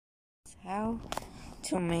How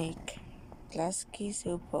to make Klasky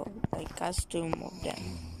House, like costume of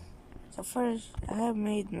them. So first, I have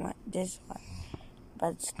made this one,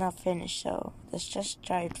 but it's not finished, so let's just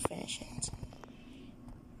try to finish it.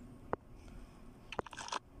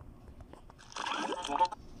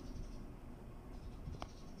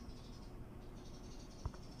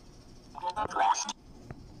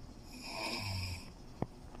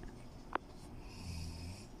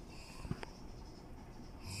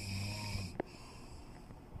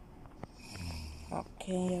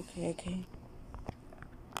 Okay.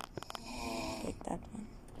 Pick that one.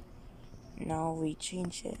 Now we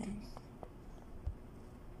change it.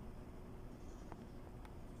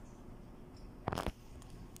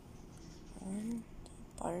 And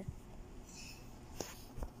part.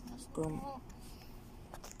 Boom.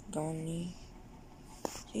 Don't need.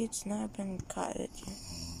 See, it's not been cut yet.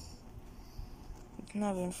 It's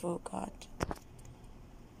not been full cut.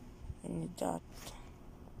 I need that.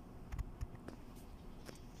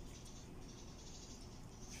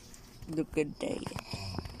 Look at that.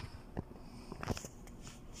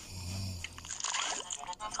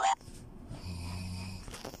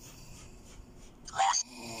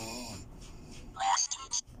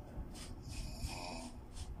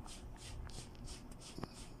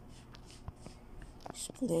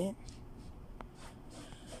 Split.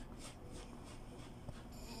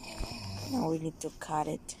 Now we need to cut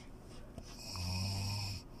it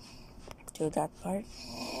to that part.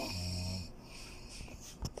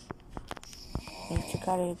 We need to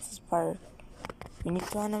cut it this part. We need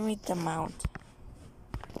to animate the mount.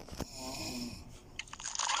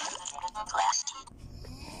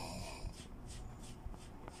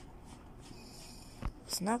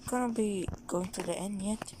 It's not gonna be going to the end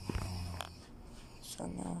yet. So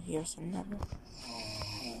now here's another.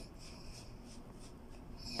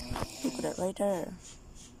 Look at it right there.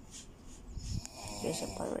 There's a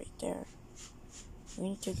part right there. We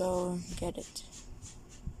need to go and get it.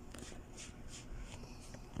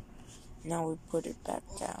 Now we put it back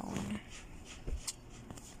down.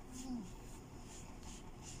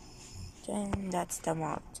 Then that's the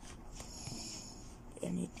mount.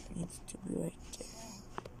 And it needs to be right there.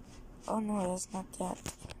 Oh no, that's not that.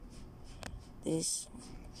 This.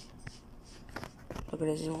 Look at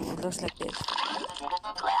this, it looks like this.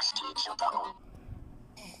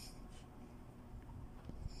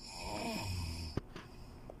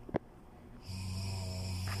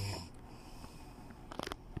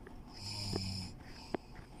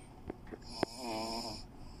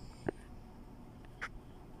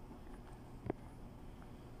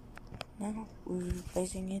 Now we're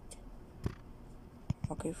replacing it.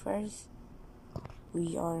 Okay, first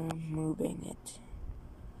we are moving it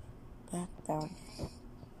back down.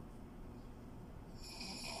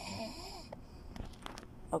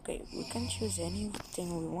 Okay, we can choose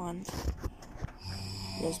anything we want.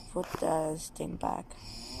 Let's put this thing back.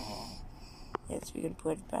 Yes, we can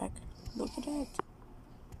put it back. Look at that.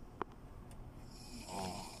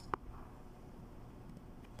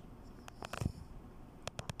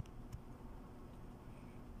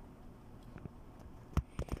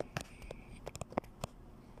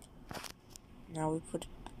 Now we put it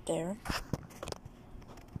there.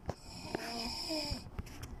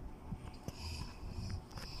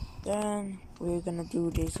 Then we're gonna do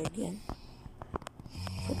this again.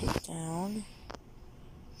 Put it down.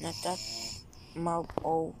 Not that mouth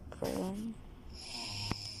open.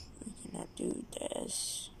 We're gonna do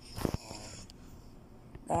this.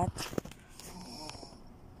 That.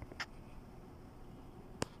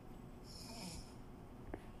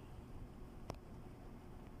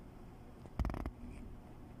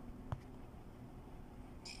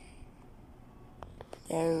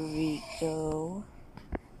 There we go.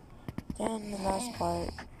 Then the last part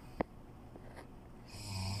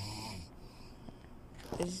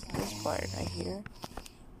is this part right here.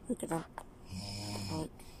 We're gonna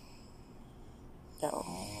put no.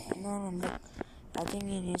 I think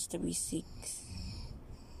it needs to be 6.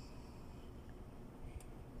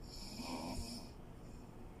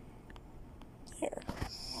 There.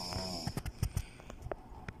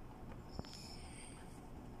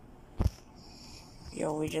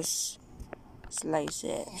 Yo, we just slice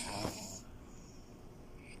it.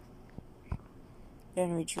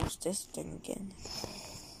 Then we choose this thing again.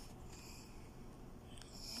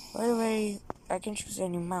 By the way, I can choose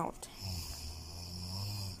any mount.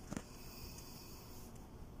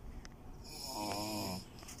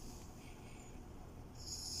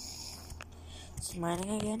 Smiling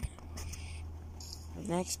again. The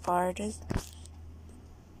next part is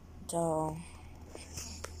the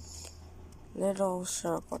little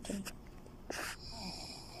circle thing.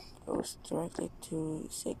 goes directly to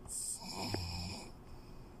 6.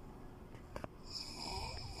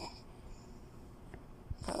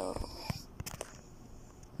 Oh.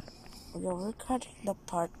 Okay, we're cutting the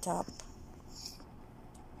part up.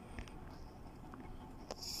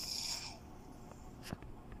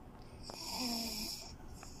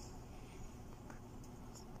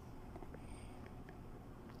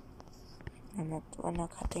 We're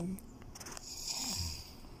not cutting.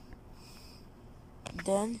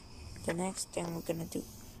 Then the next thing we're gonna do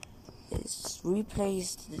is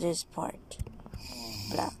replace this part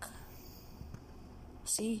black.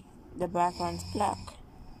 See, the background's black.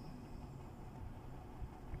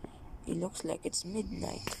 It looks like it's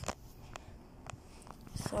midnight.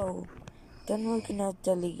 So then we're gonna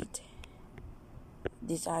delete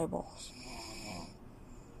these eyeballs.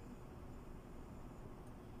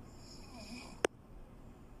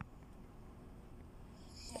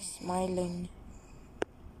 The smiling,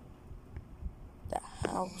 the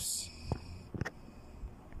house.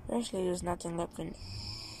 Actually, there's nothing left in it.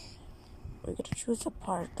 We're gonna choose a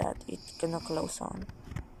part that it's gonna close on.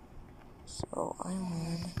 So I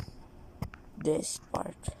want this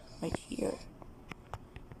part right here.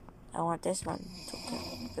 I want this one to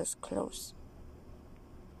just close.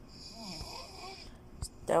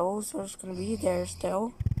 Still, so it's gonna be there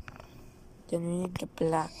still. Then we need the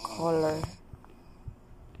black color.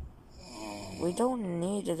 We don't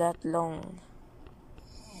need it that long.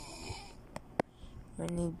 We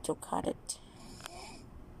need to cut it.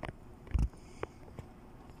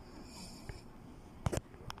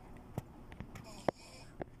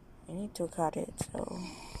 I need to cut it, so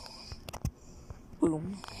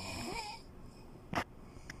boom. I'm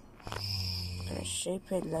gonna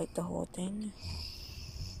shape it like the whole thing.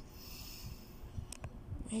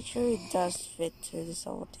 Make sure it does fit to this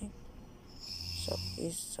whole thing.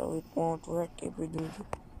 So it won't work if we do it.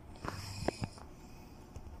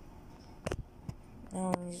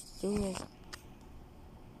 Now let's do it.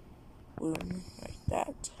 Boom, like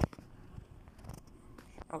that.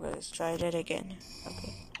 Okay, let's try that again.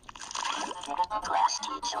 Okay.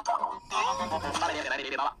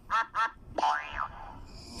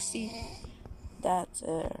 See, that's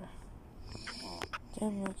then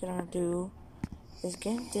we're gonna do is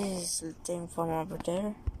get this thing from over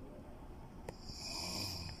there.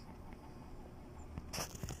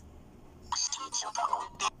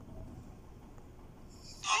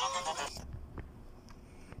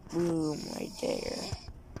 Boom, right there.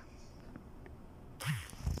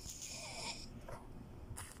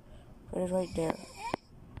 Put it right there.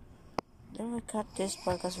 Then we cut this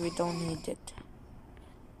part because we don't need it.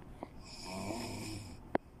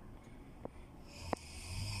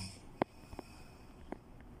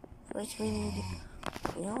 First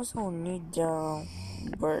we also need the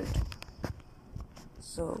bird.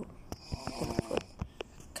 So I'm gonna put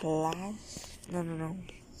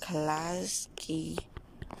Klasky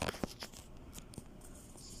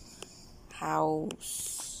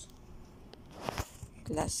House.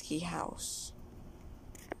 Klasky House.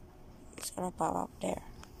 It's gonna pop up there.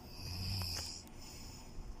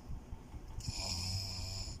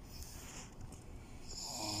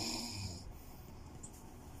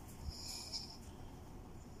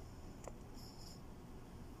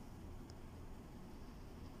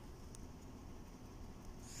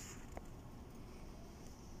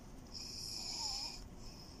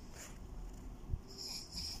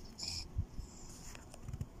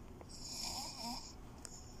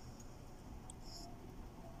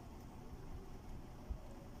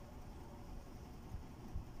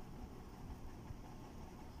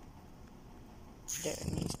 There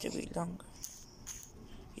needs to be longer.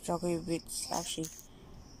 It's okay if it's actually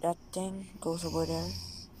that thing goes over there.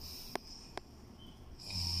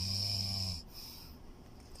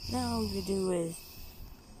 Now what you do is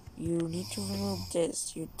you need to remove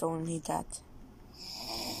this. You don't need that.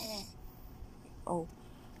 Oh,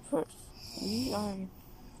 first we are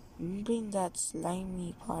removing that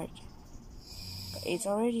slimy part. It's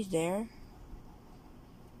already there.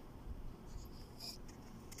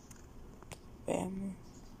 Bam.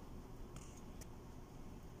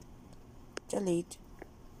 Delete.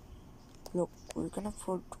 Look, we're gonna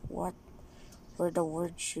put where the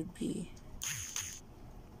word should be.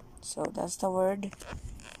 So that's the word.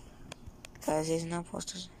 Guys, it's not supposed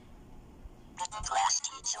to.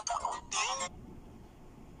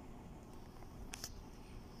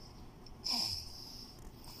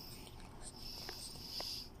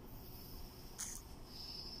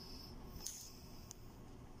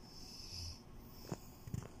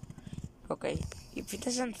 Okay, if it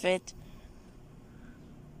doesn't fit,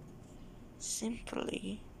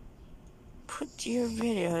 simply put your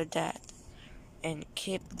video that and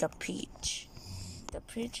keep the pitch. The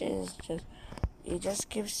pitch is just, it just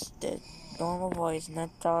gives the normal voice,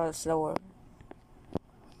 not slower.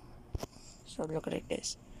 So look like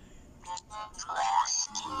this.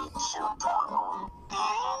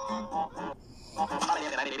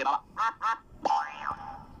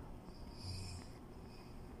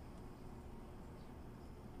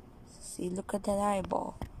 See, look at that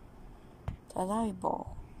eyeball. That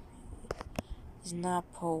eyeball is not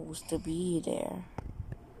supposed to be there.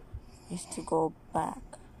 It needs to go back.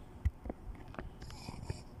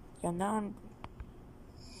 Yeah, now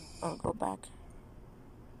I'll go back.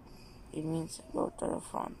 It means go to the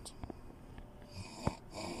front.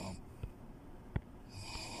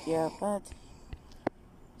 Yeah, but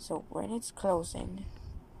so when it's closing,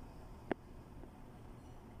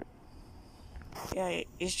 yeah,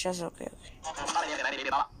 it's just okay.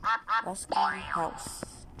 Klasky House.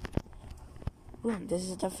 Boom, this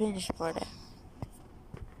is the finished product.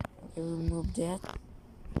 Okay, remove that.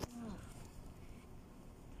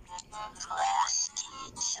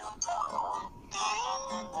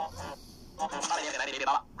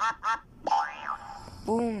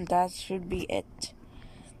 Boom, that should be it.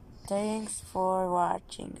 Thanks for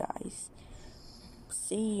watching, guys.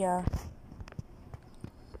 See ya.